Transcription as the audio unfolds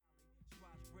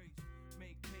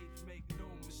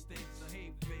mistakes. I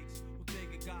hate fakes who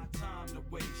think it got time to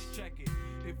waste. Check it.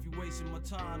 If you wasting my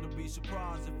time, don't be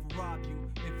surprised if I rob you.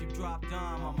 If you drop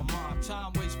dime, I'm a mob.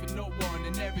 Time waits for no one,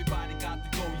 and everybody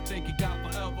got to go. You think you got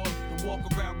forever, then walk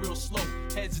around real slow.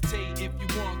 Hesitate if you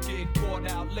want, get caught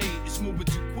out late. It's moving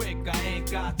too quick, I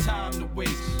ain't got time to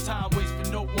waste. Time waits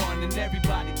for no one, and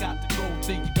everybody got to go.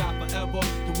 Think you got forever,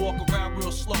 then walk around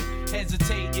real slow.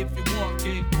 Hesitate if you want,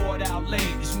 get caught out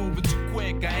late. It's moving too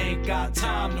quick, I ain't got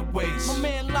time to waste. My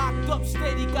man locked up,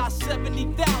 steady, got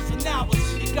 70,000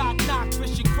 hours. He got knocked,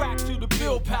 fishing crack to the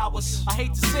bill powers. I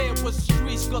hate to say it, was the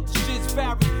streets, got the shit's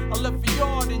varied. I left your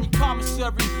yard in your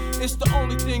commissary. It's the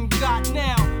only thing you got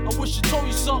now. I wish I told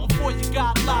you something before you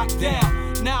got locked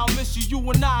down. Now I miss you, you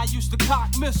and I used to cock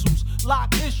missiles,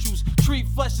 lock issues, treat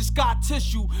flesh as Scott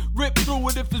tissue. Rip through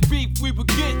it if it's beef, we would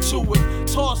get to it.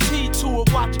 Toss heat to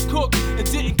it, watch it cook,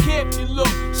 and didn't care if you look.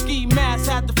 Ski mask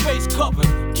had the face covered.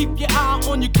 Keep your eye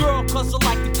on your girl, cause I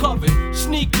like to cover.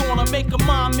 Sneak on her, make her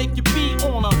mind, make you beat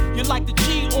on her. You like to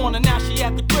cheat on her, now she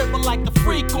at the crib, I like the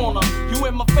freak on her. You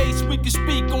in my face, we can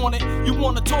speak on it. You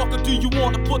wanna talk or do you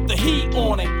wanna put the heat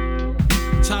on it?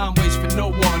 Time waits for no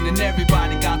one, and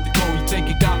everybody got to go. You think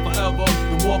you got forever,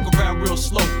 then walk around real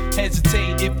slow.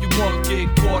 Hesitate if you want,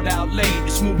 get caught out late.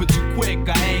 It's moving too quick,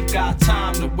 I ain't got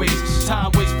time to waste.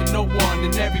 Time waits for no one,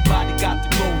 and everybody got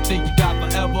to go. Think you got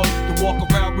forever, then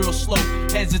walk around real slow.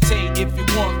 Hesitate if you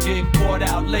want, get caught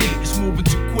out late. It's moving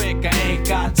too quick, I ain't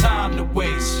got time to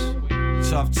waste.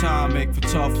 Tough time make for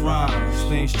tough rhymes.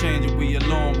 Things changing, we a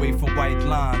long way from white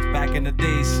lines. Back in the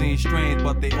days seemed strange,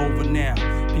 but they over now.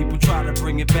 People try to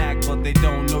bring it back, but they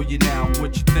don't know you now.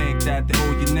 What you think that they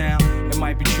owe you now? It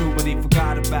might be true, but he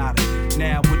forgot about it.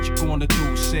 Now what you gonna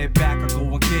do? Sit back or go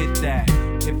and get that.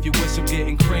 If you wish I'm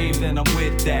getting cream, then I'm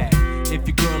with that. If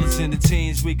your girl is in the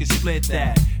teens, we can split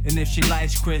that. And if she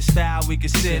likes Crystal, we can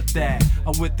sip that.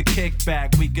 I'm with the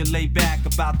kickback, we can lay back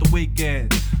about the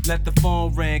weekend. Let the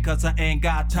phone ring, cause I ain't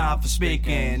got time for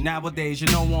speaking. Nowadays, you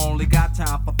know I only got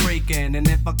time for freaking. And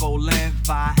if I go limp,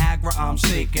 Viagra, I'm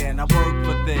seeking. I work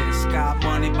for this, got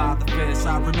money by the fist.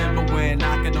 I remember when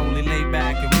I could only lay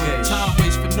back and wish. Time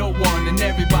waits for no one, and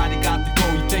everybody got to go.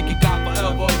 You think you got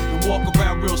forever, then walk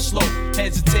around real slow.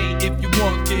 Hesitate if you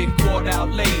want, get caught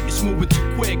out late. It's moving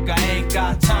too quick, I ain't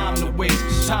got time to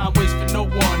waste. Time waits for no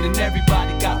one, and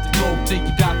everybody got to go. Think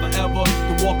you got forever,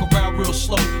 then walk around real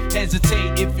slow.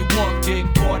 Hesitate if you want,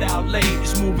 get caught out late.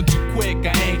 It's moving too quick,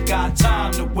 I ain't got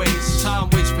time to waste. Time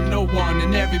waits for no one,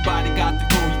 and everybody got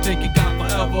to go. You think you got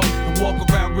forever, then walk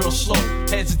around real slow.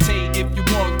 Hesitate if you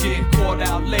want, get caught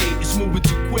out late. It's moving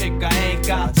too quick, I ain't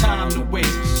got time to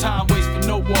waste. Time waits for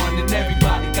no one, and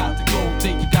everybody got to go.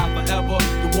 Think you got forever,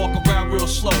 then walk around real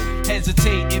slow.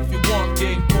 Hesitate if you want,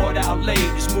 get caught out late.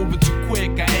 It's moving too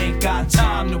quick, I ain't got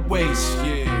time to waste.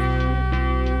 Yeah.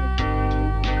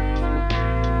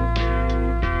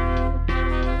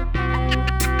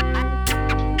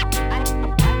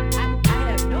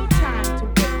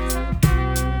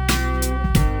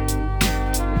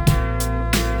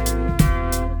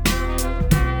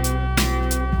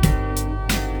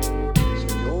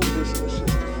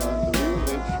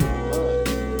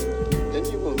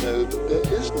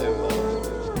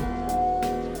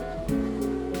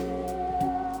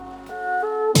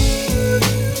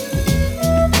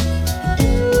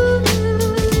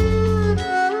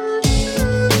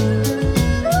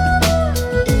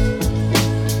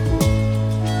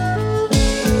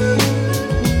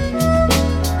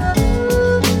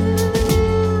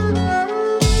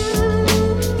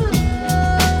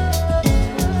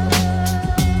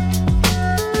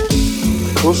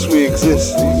 Because we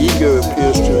exist, the ego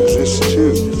appears to exist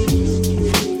too.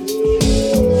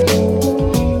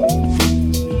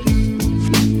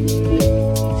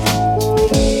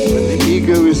 When the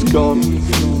ego is gone,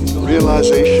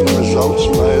 realization results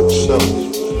by itself.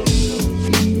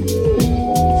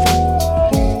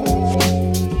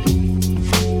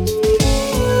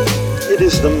 It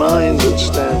is the mind that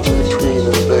stands between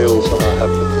and veils our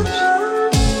happiness.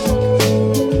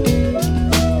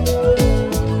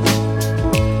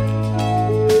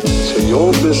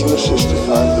 Your business is to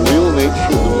find the real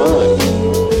nature of the mind.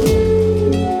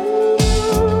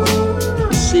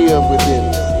 Seer within.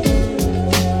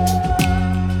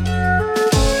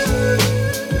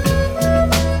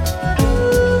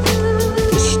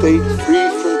 The state free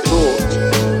from thought.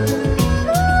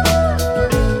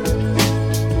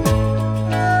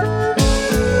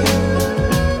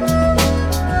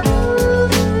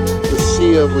 The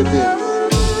seer within.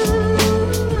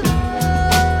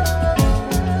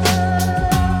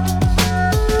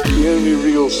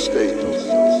 Real state.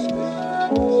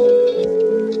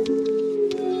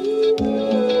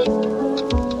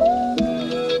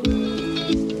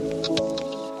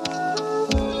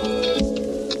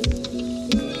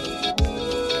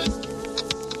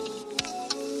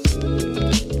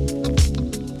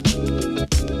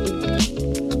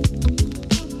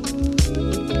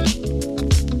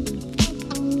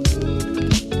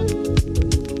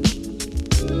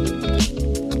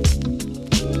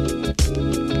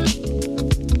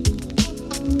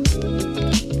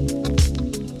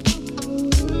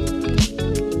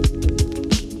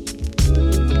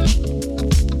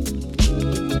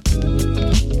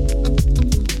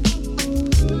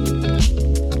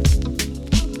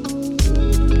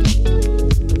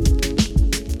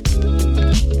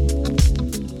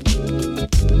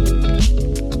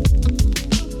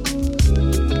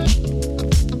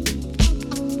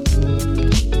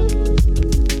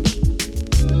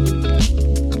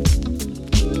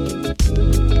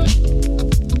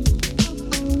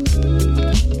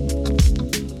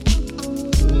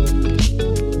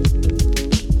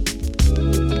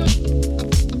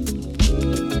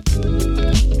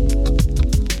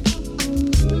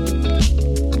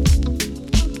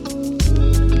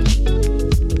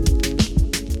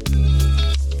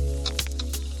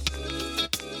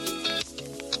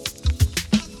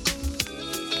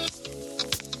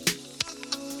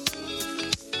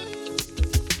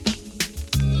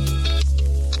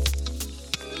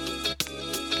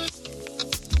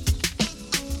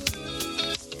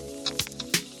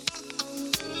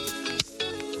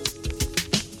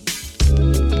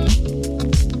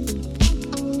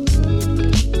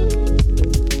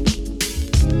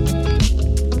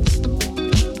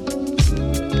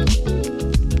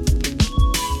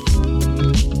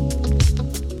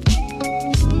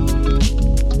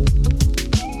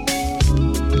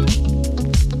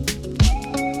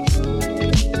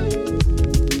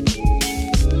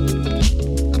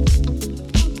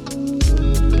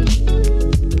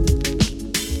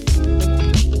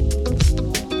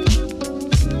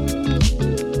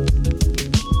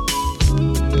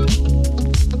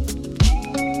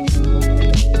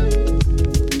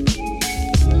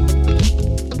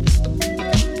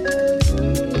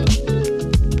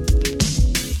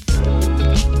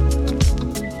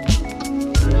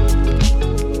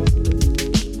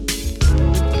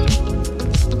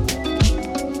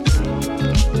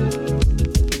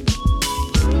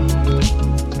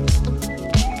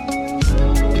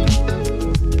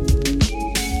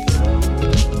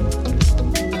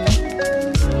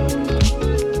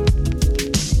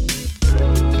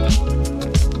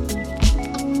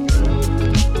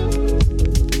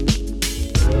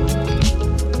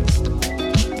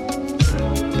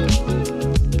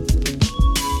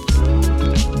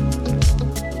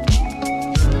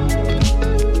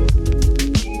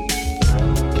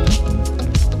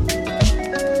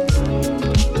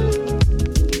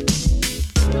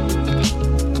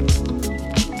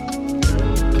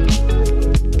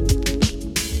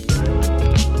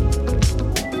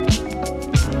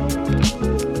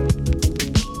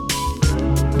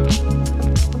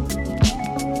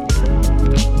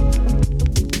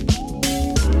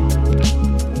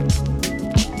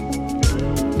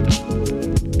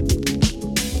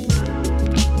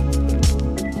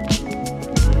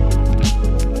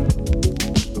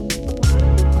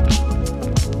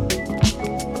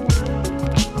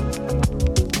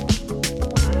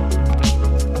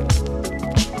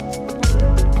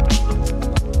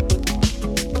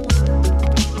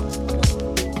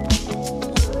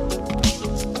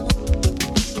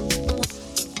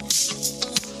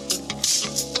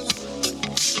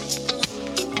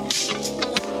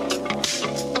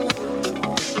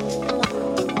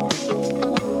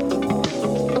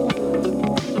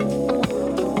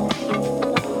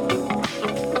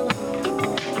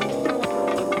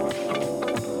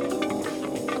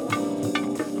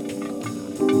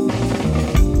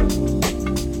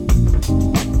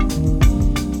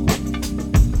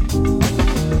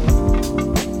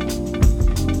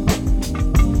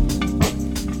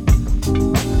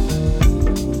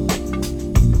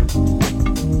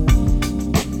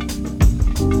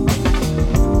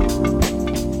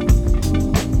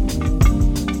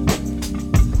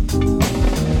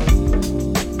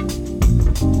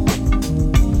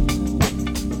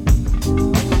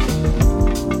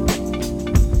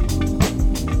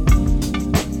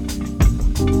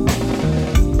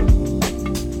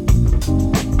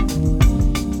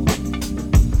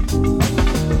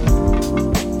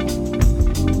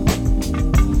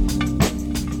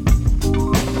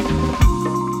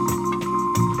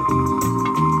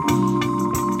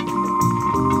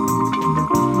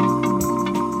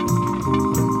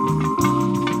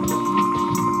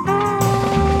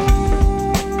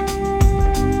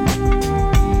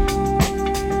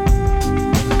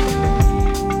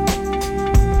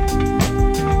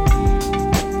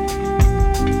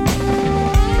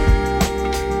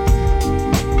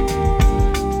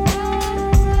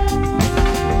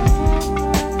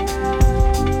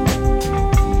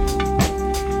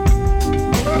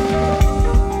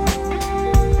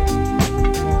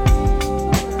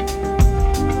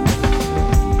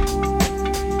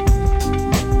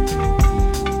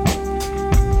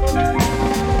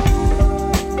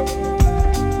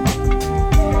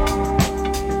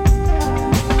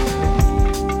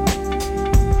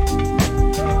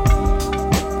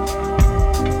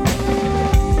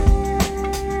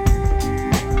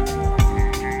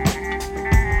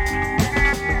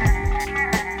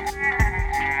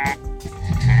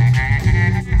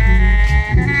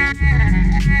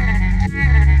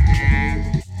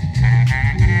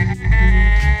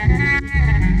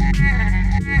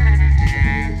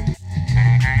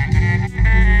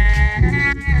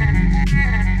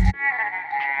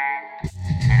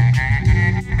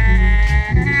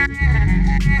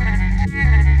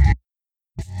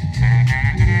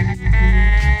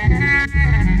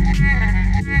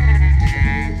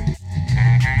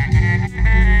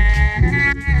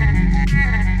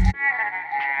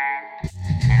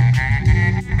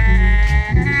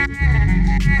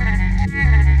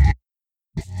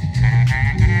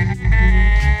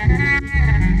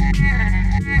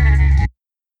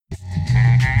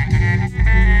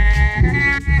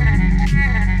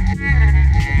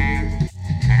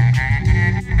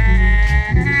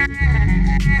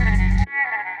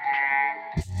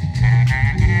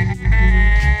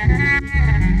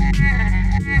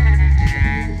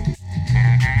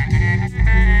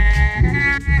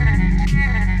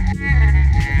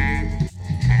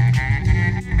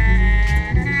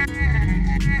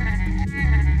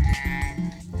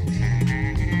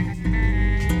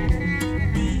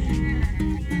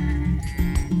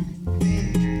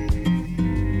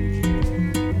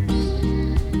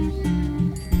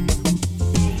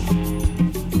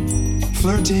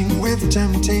 flirting with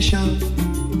temptation,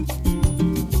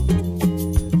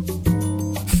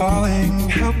 falling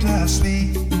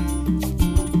helplessly.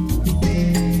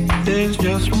 There's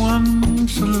just one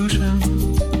solution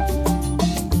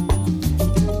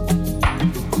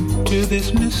to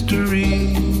this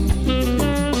mystery.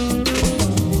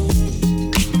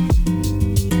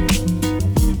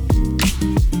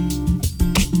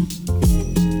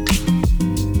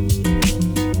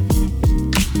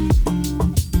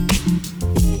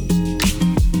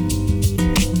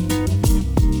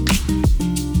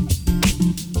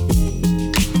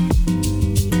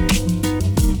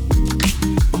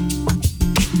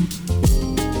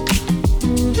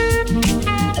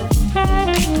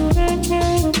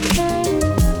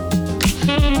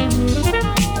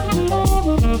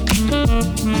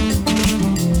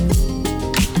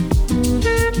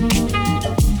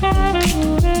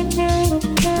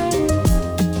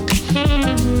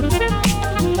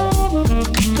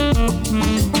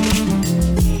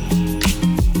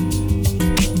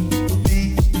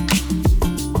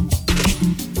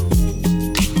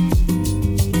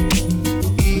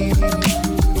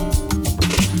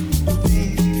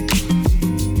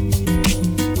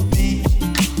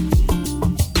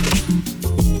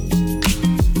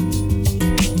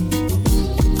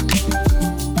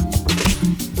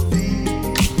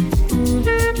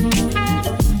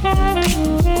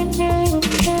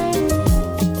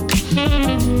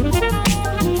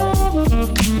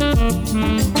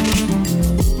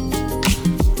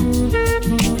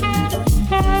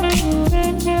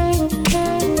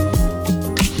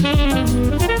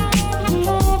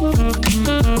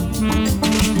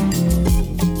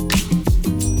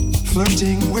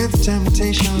 Flirting with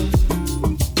temptation,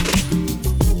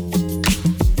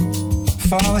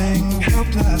 falling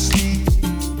helplessly.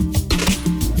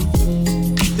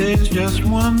 There's just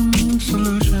one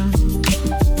solution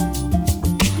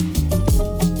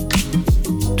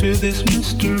to this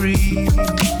mystery.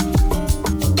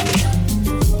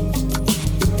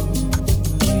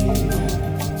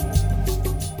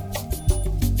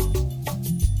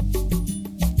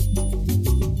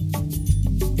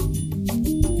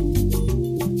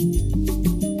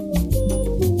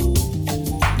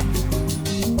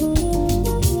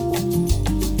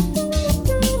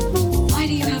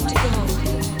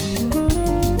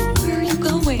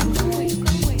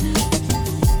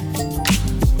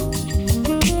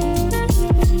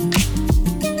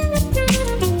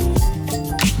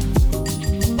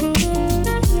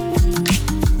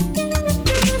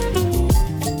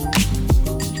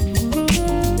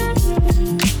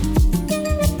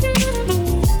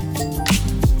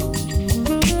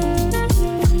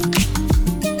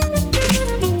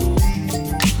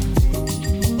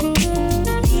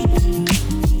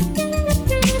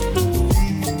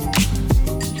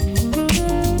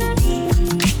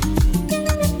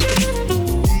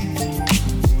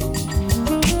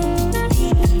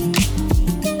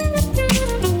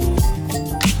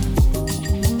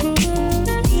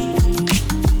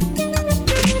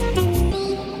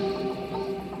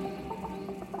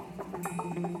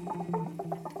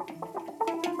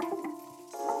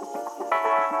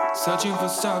 Searching for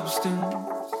substance,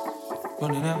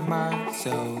 running at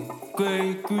myself.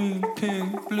 Grey, green,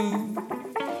 pink, blue.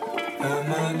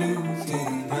 Am I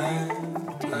losing my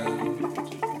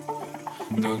touch?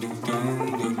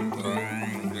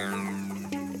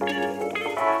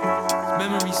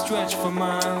 Memory stretch for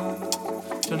miles,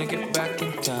 trying to get back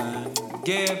in time,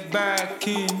 get back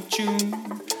in tune.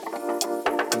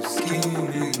 I'm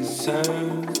scheming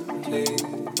someplace.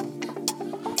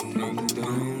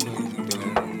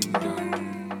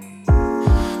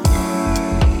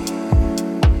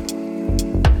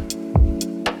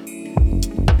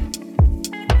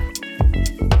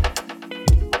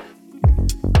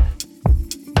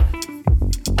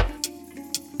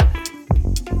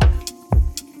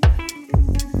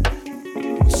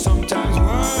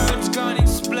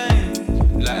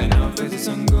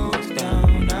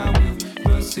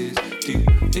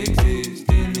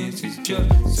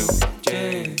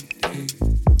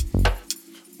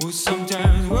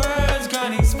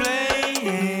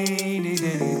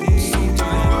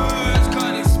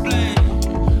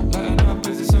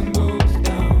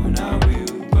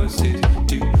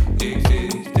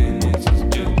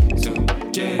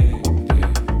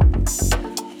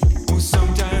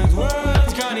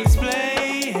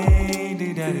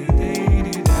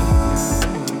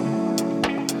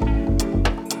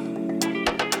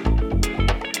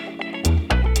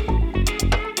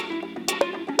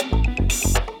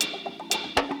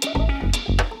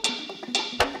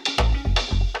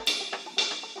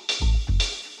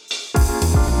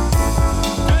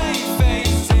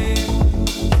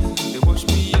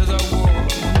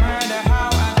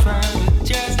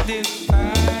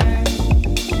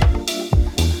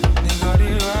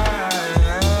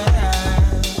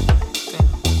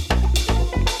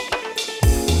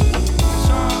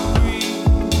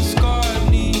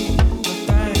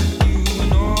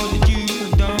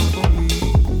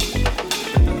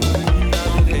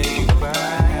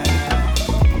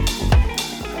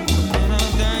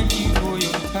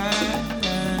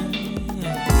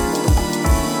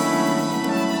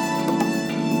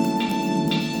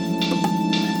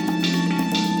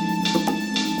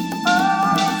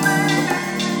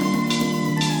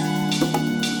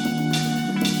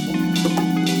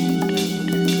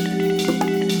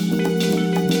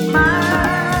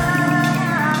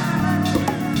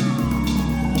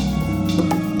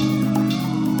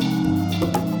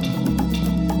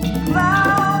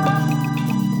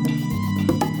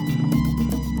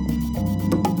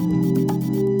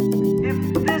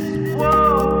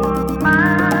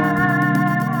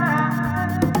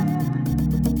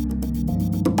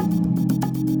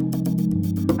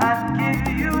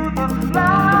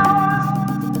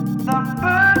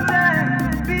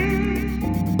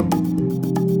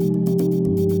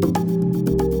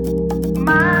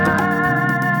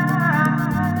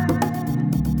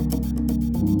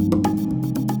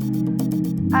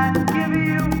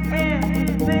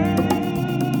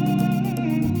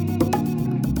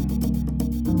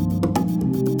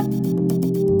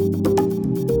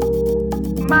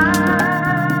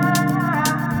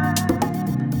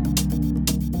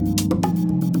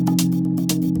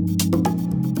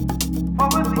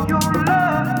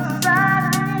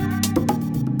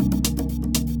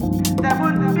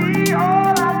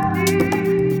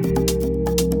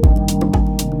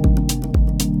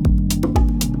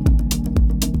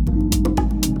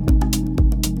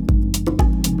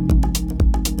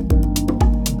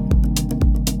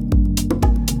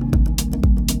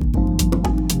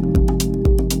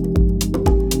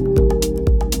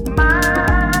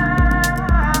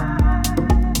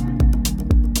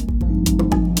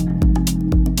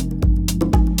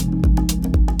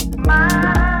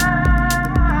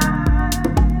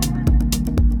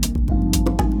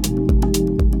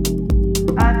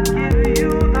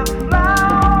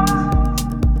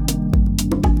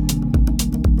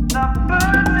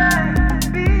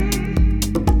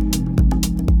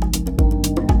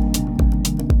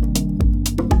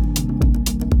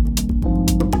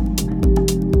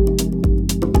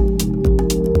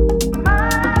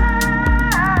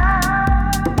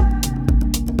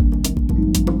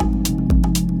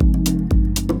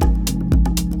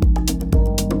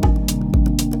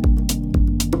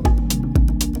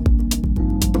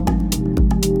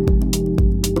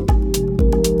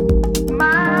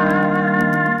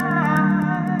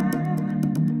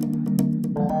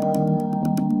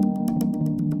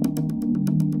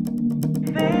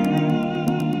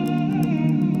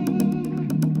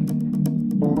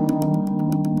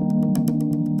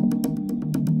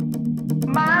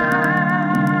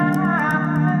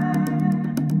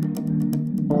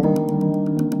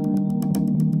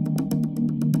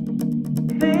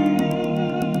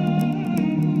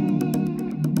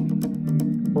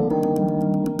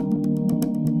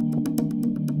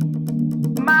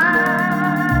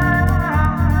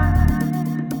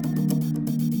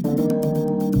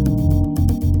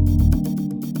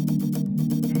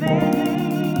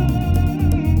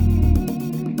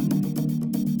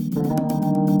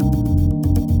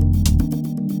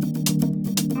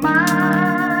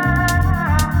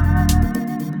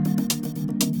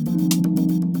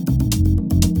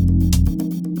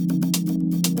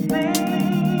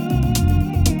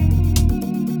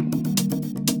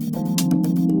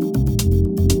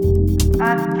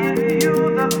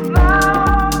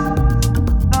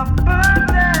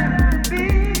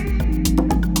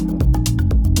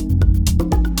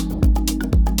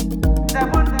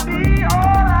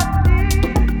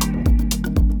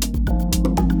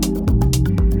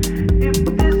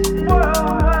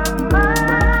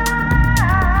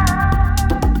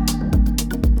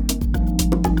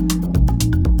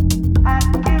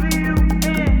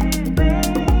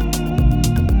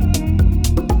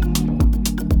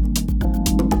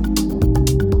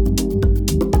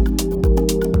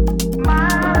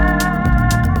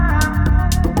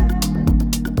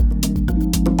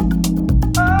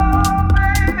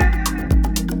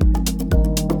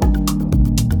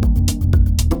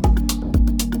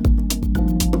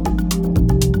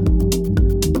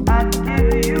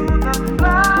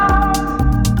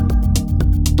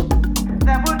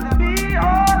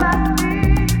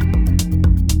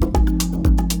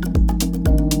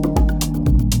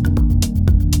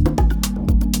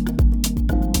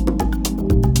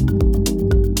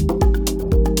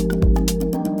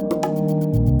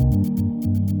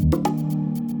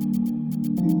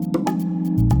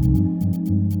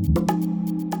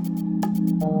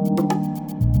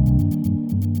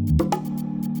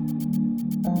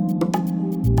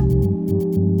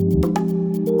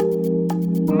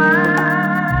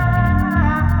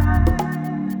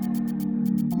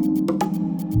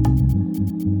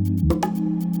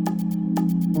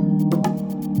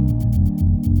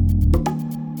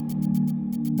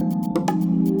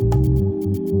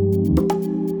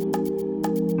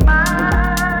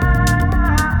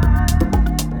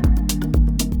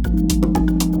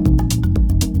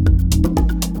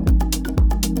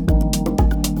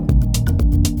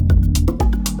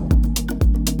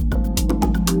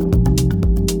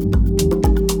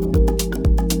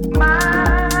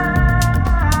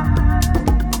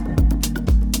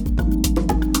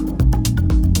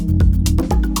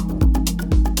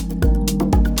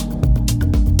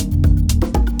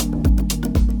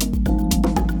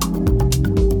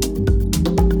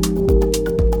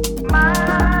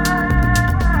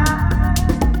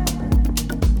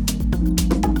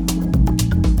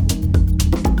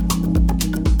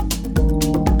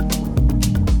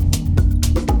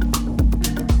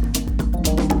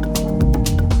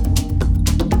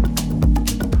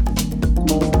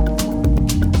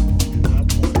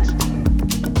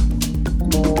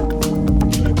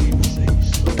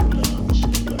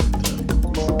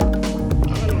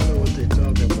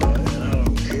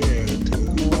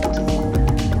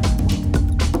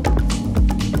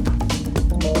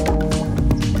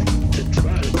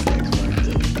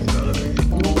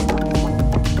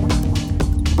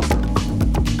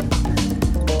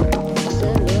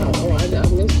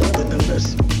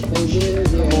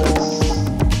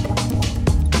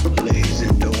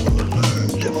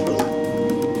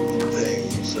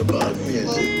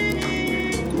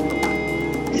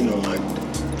 sound like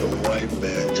the white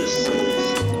man just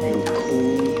says you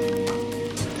cool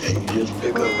and you just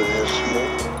pick up an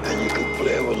instrument and you can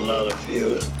play with a lot of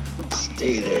feeling.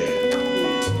 Stay there. You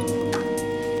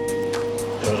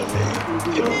know what I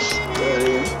mean? You don't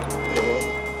study, you know.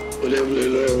 Whatever they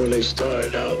learn when they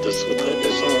started out, that's all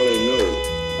they know.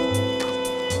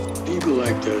 People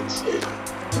like that say that.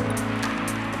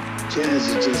 Jazz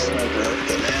is just like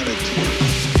an attitude.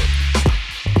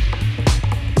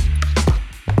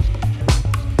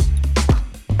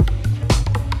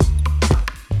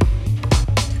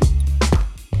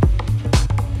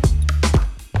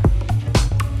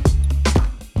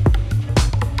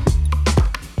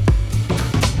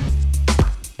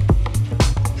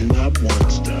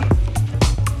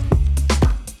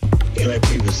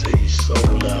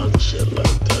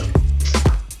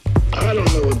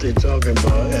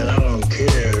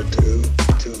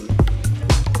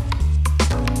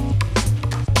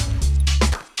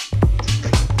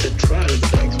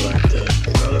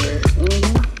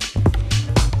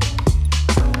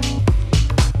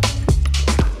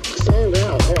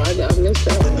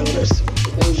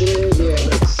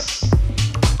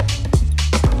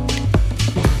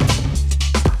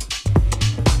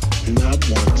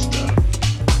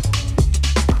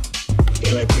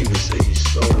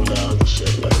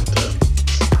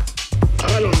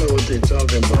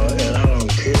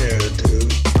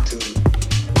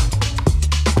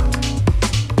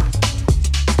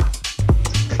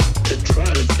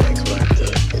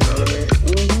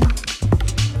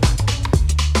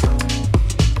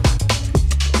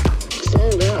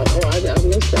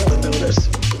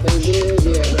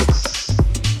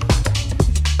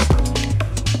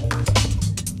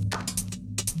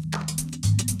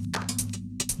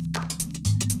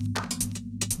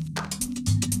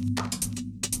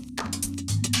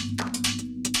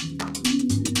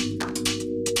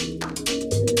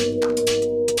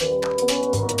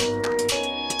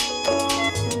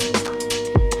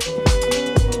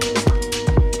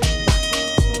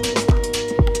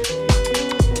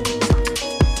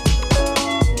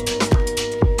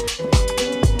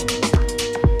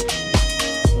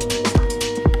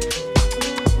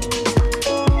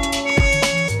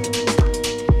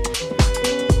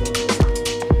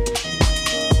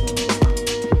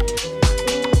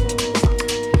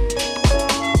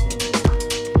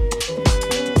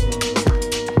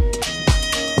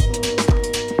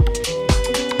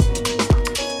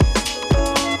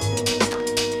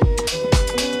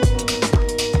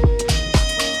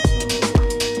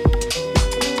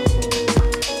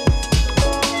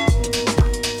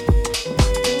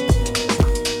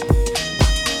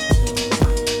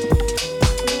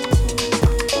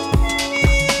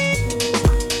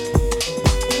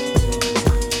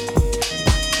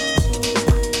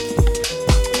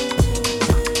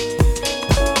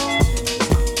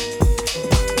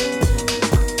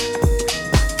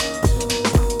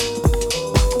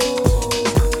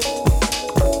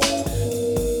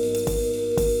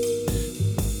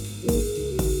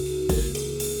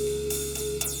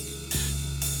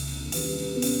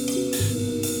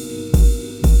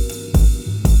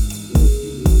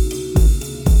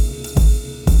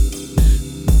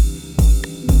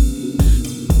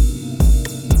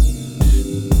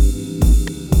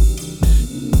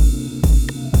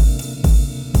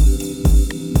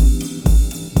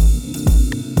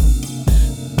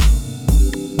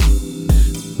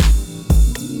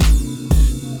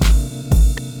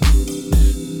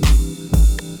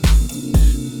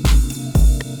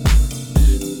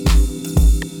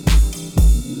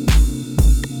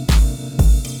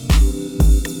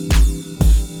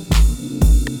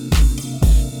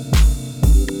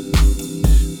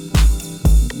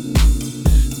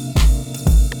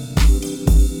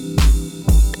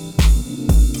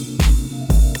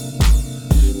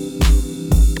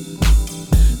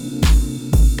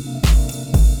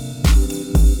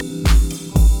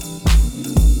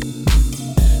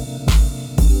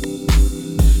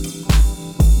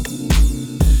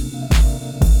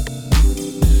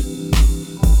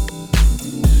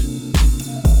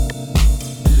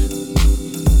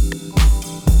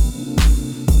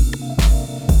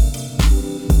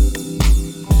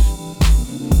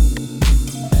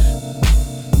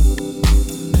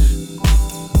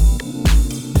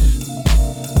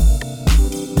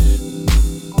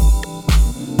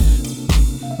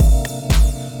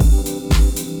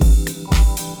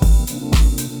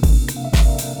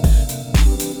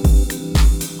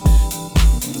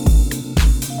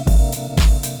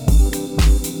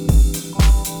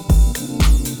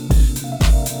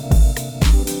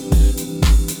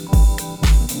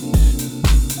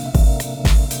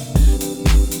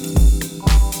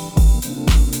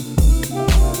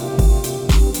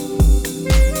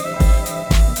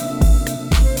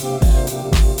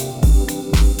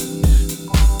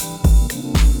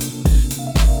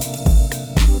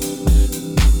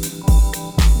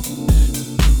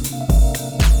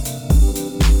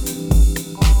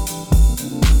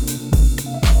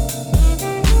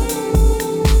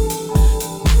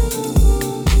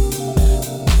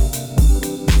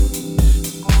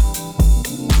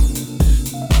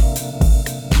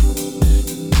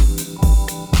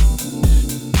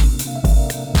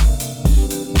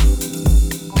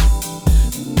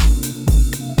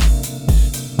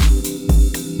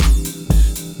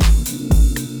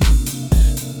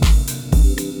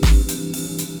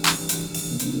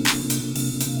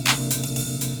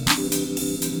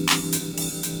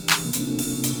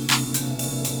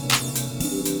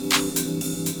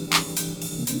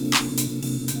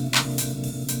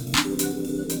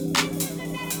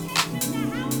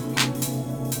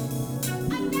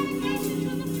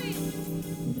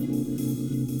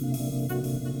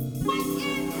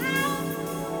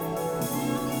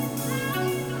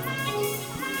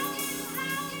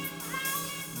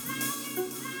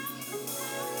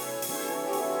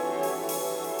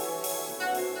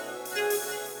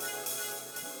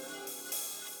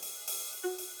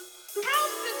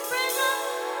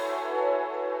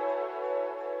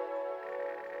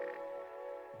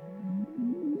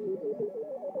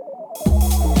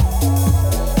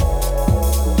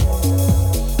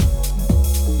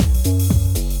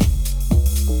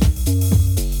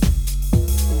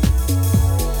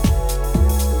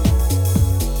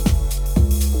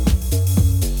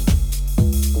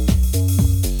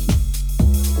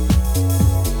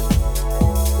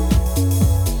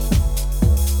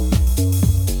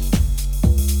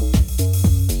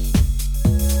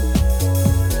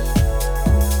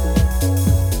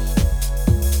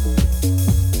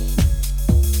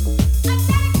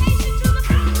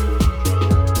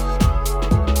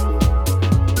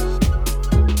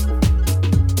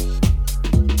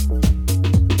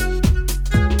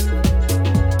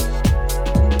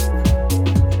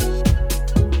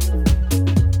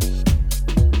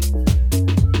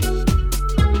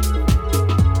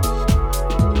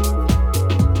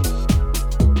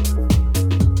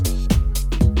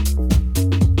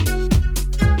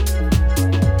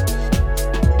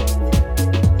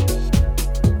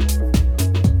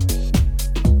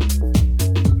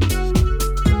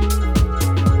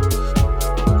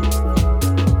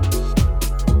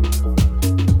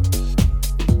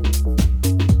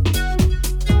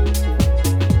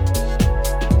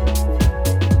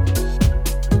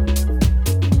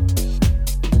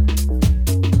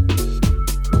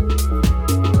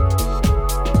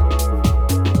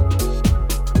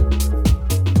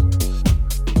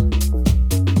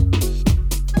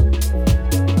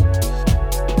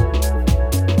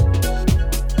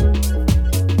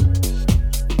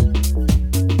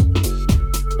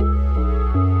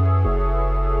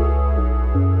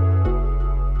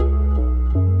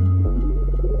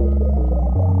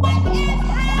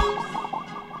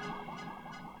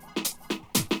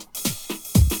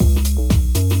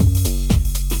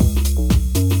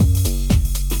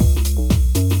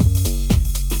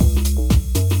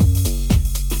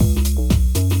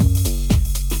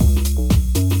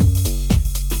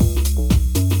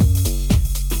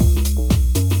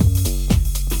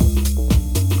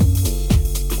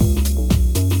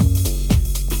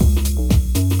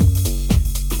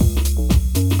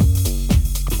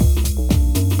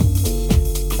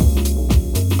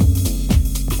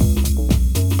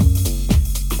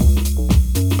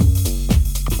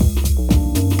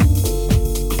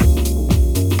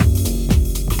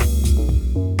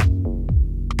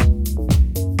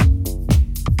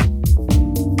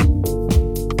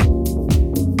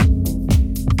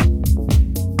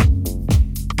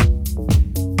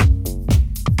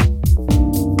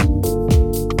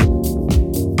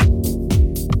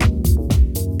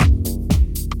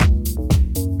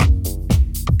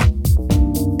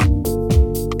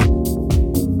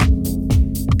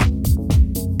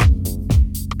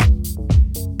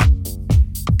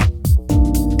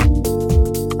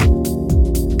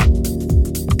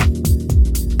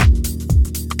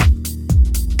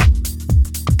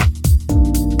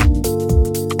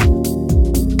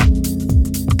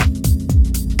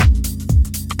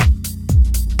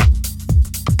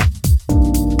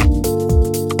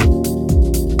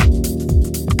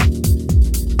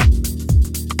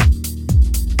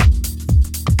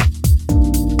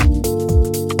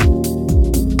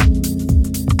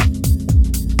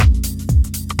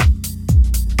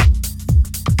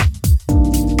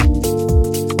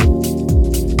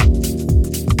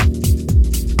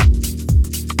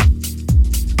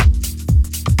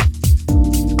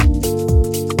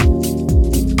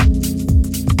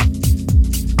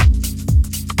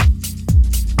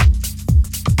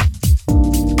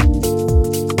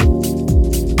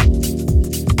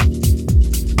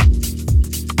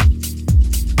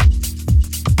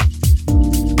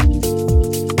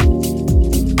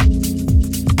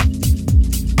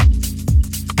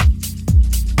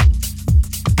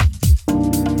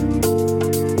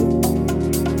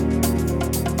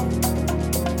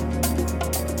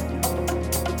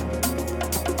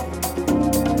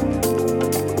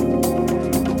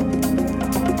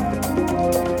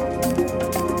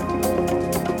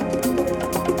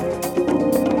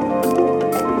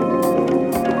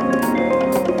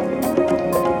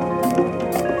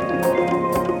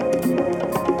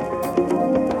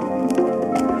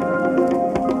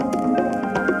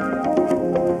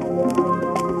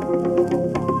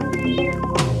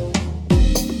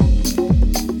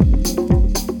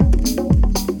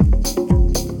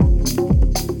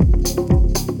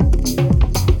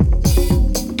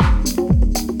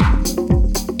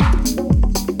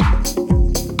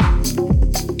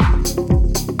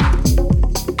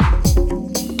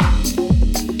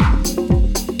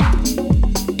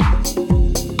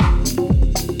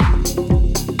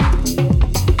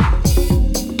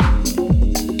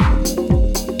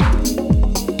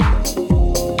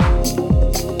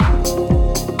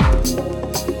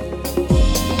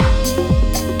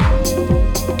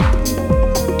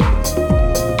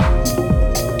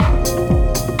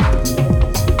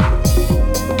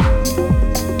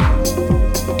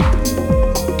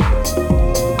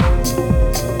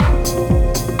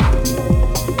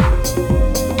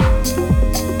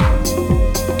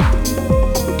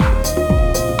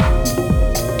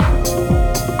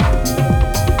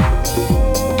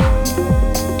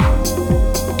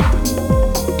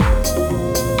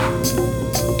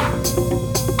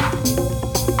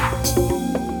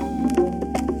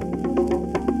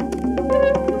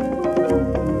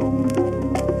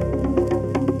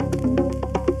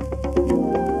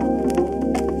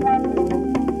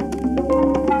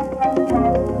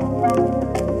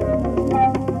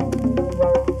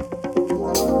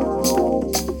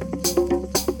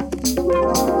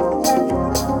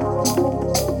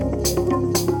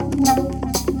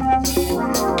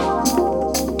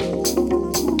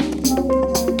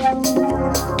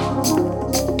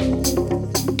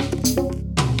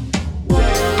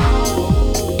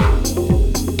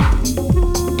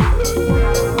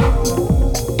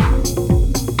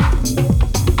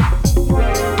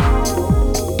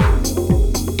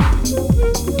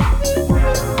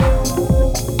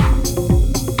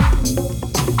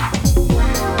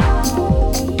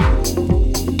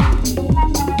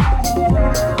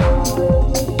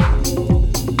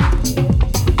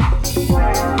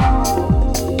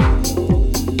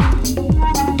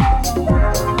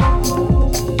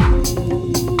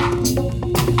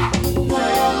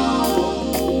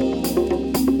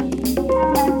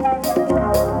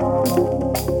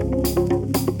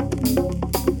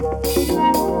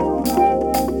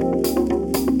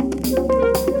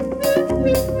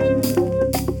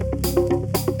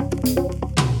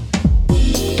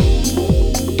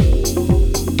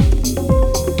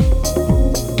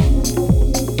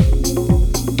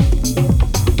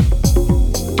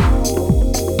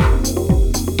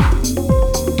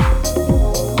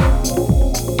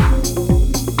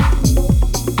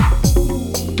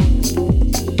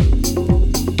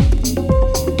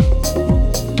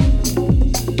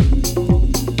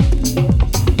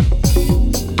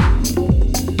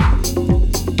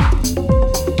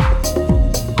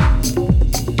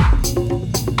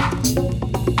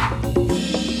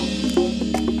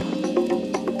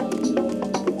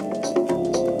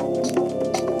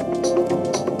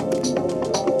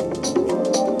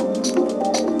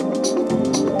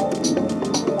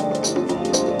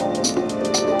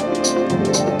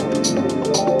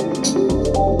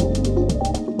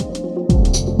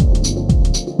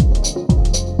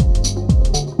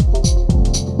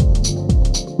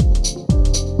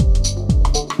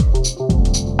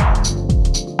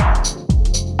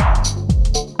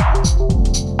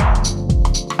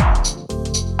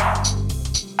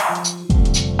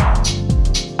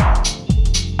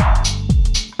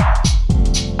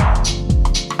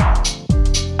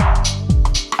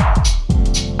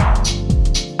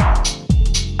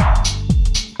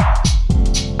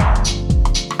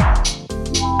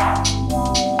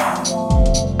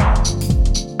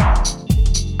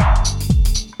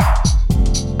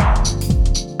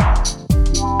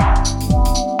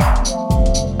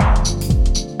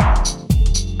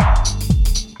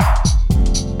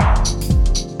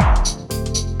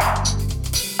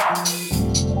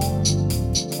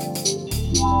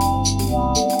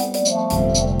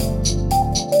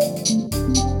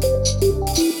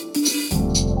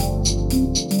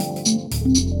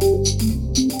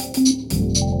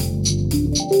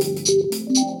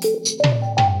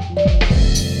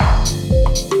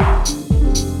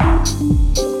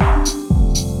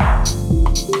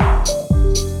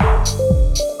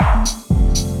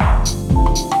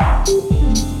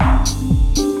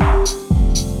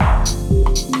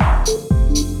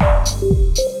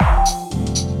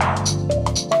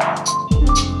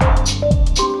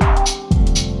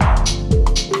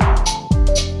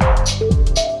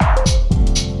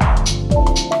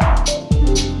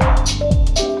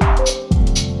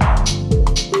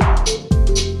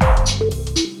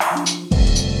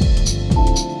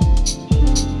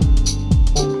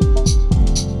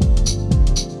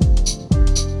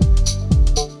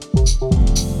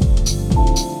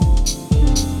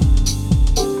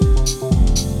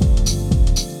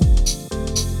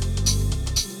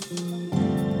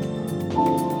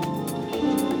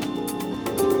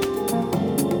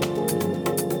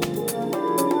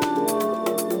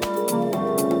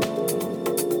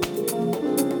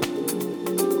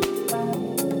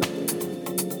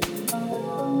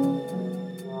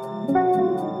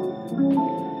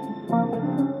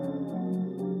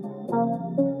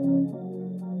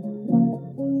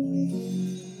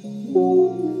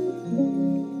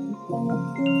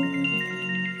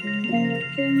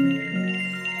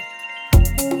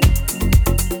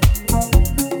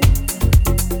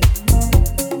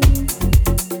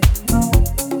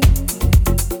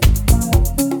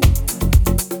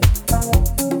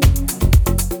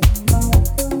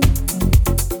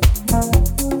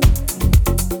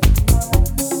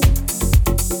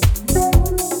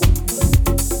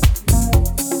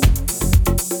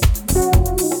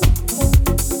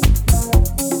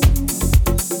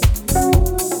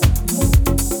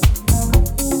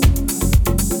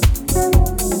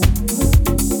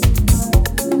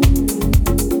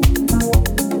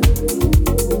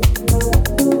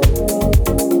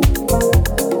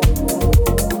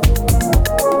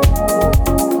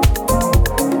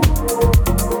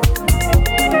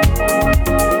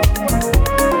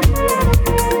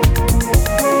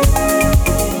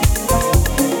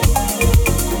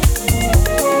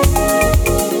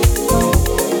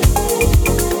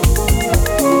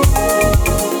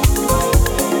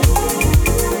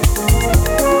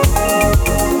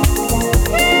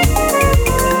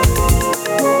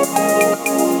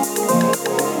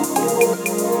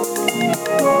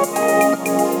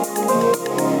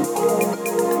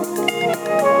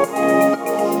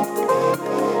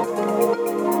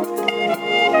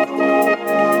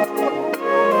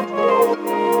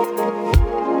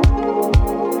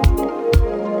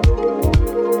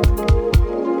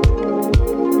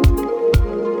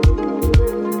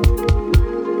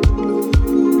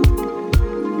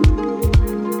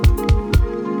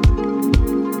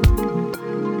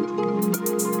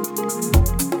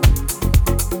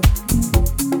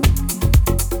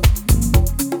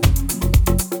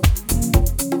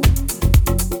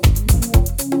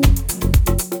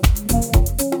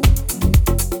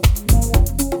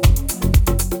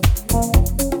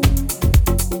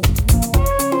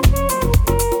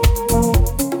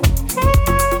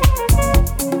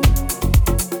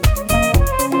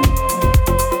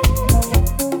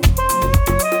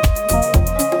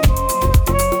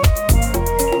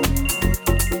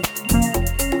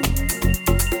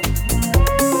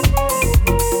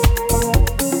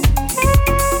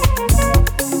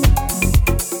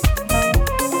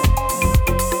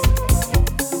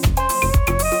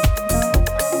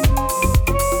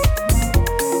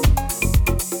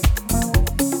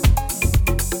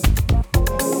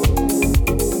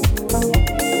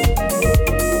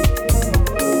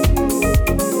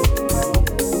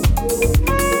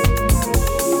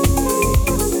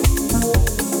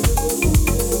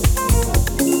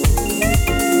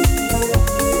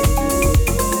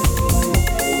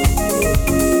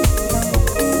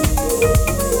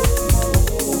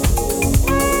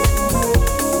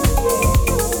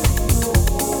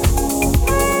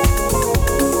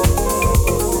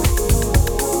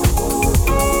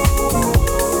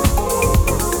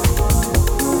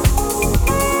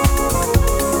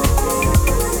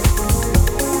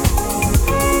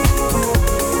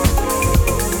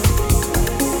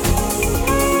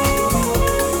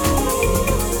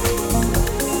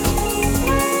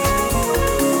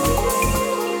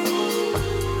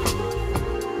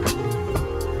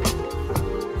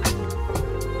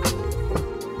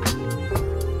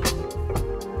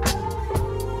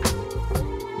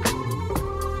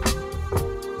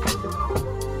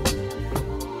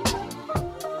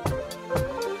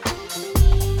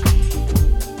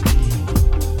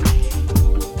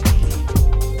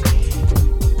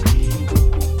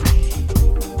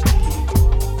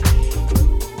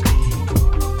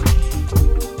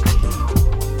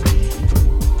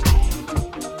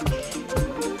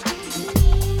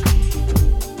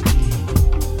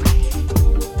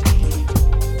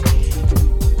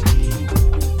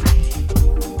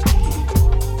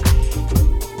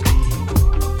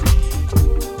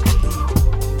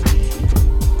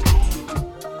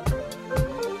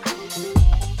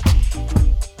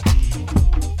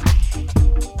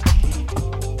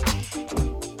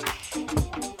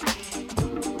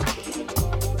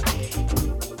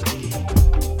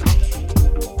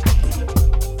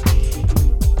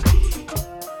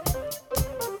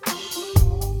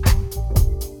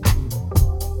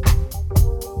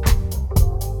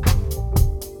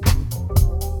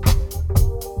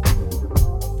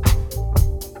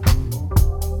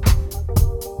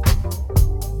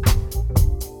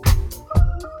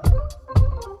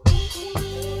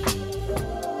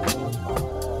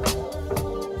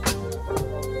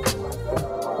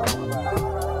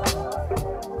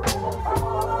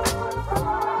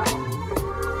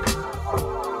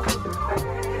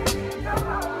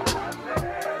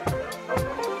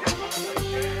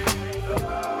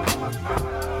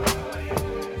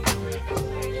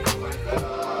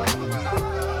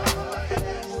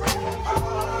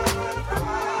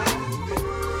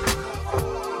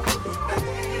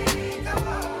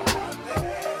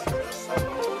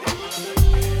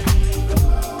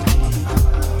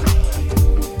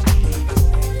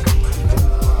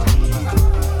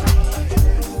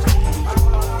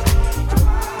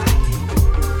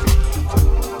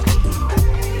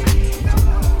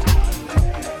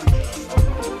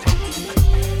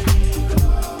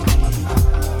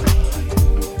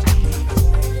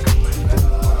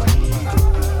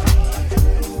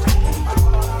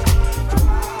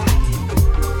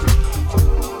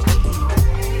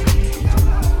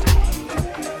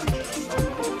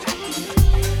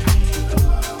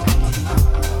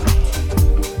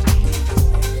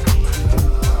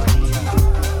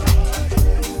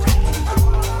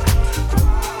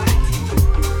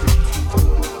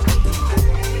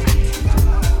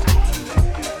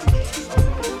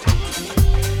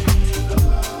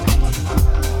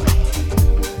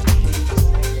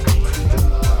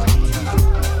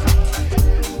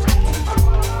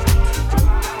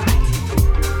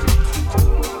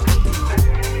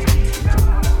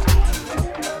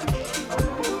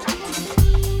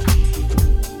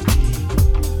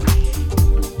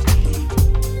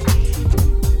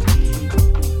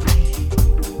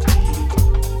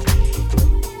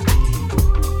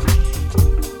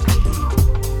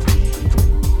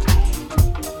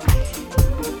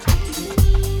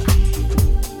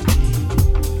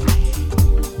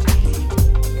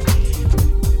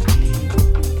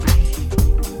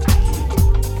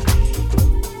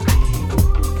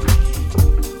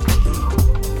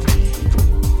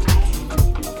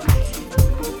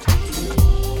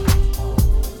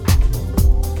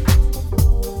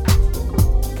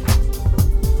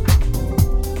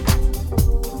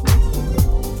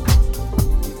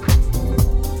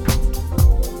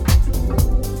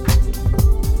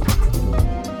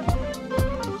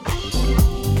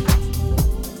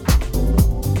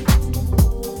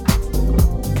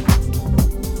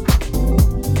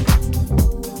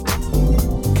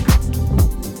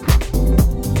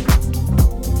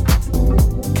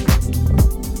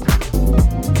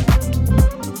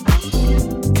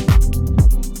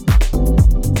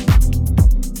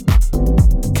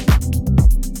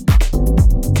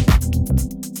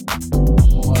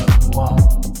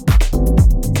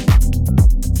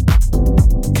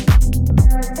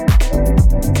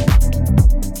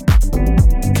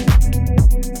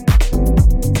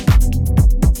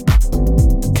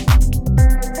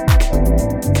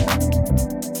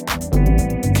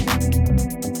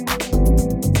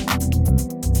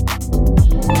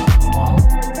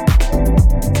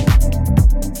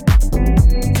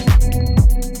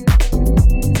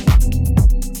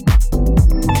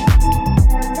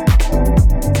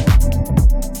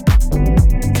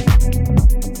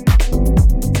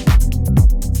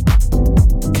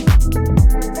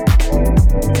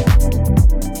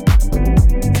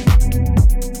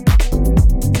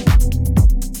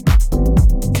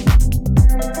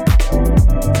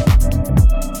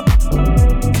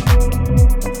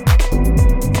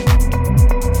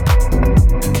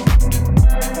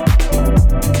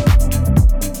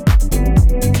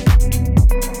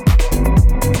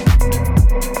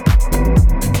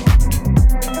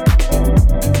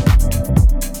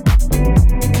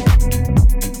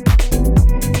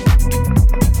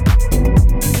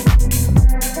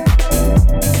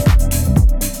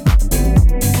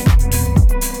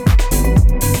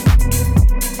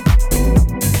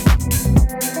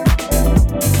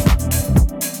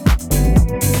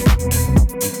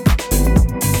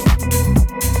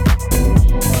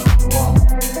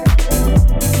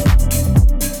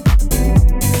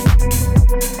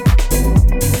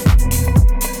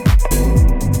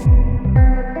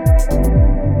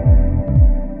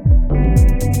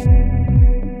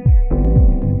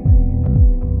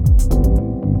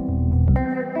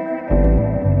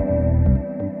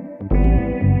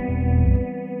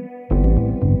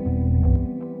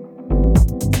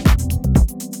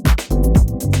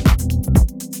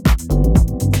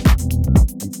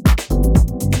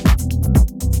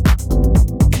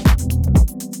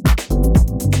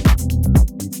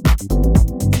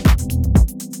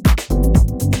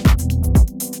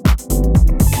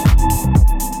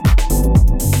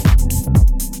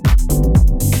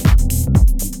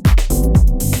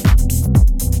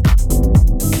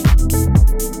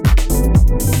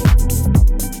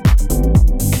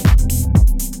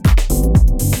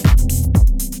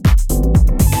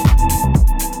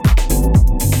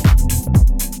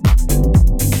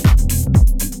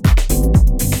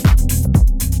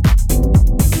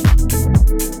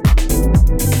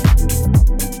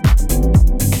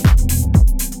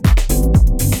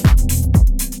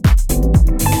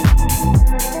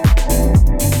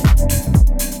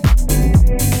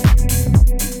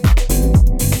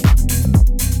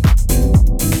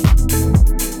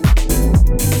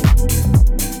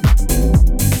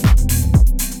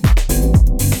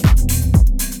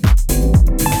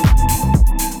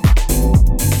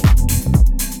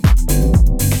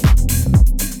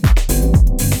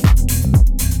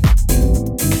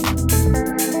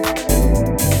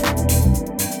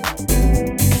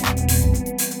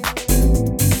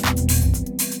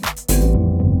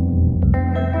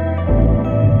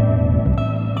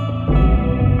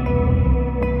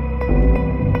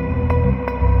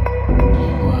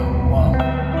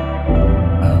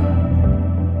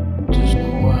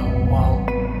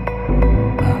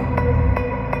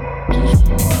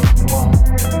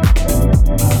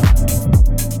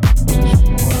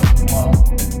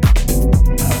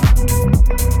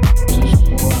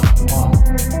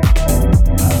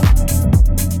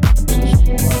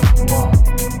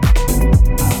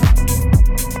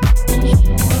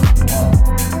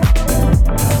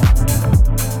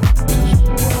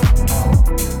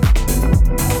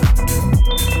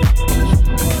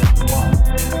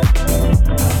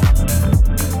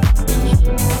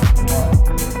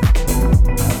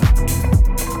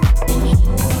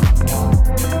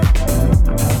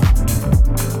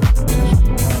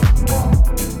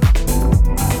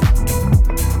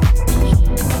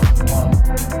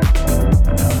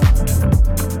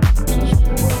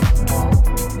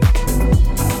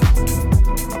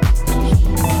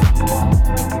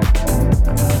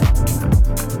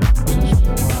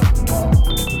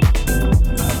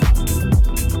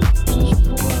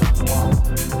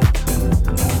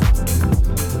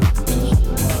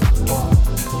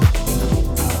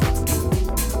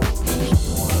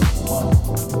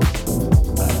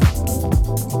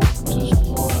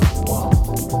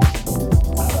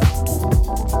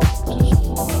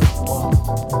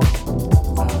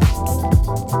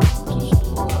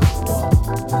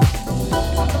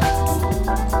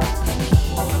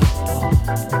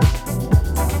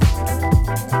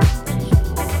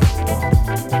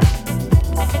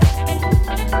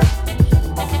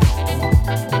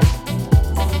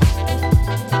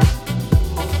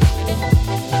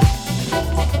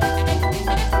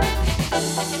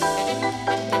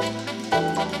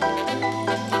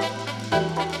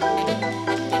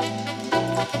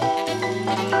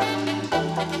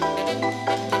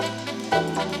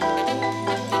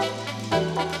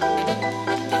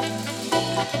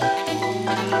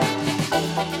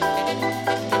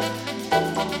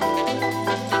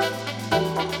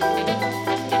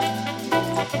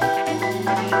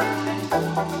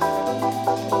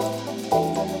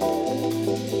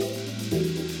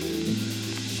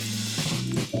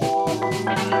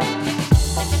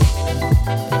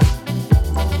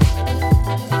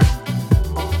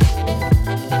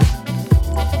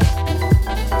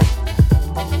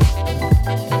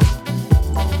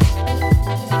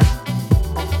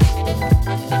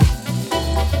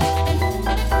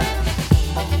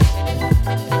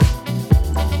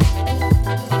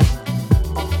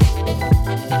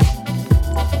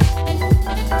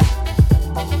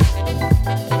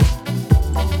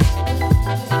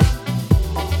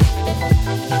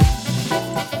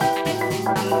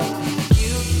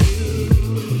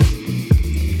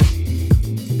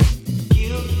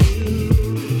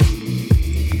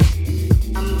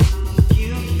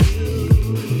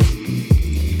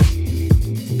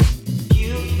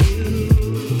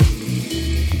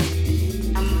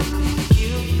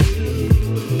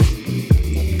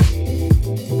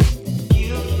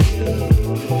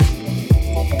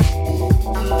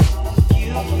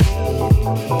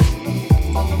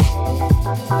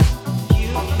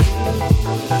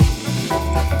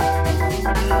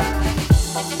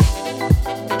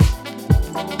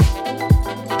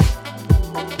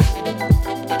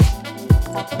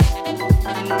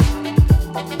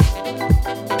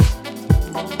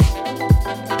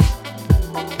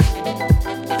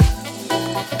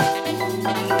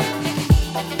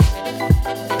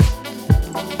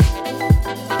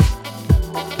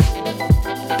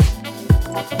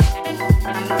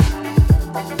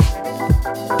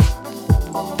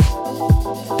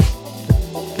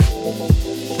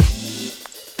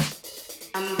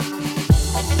 I'm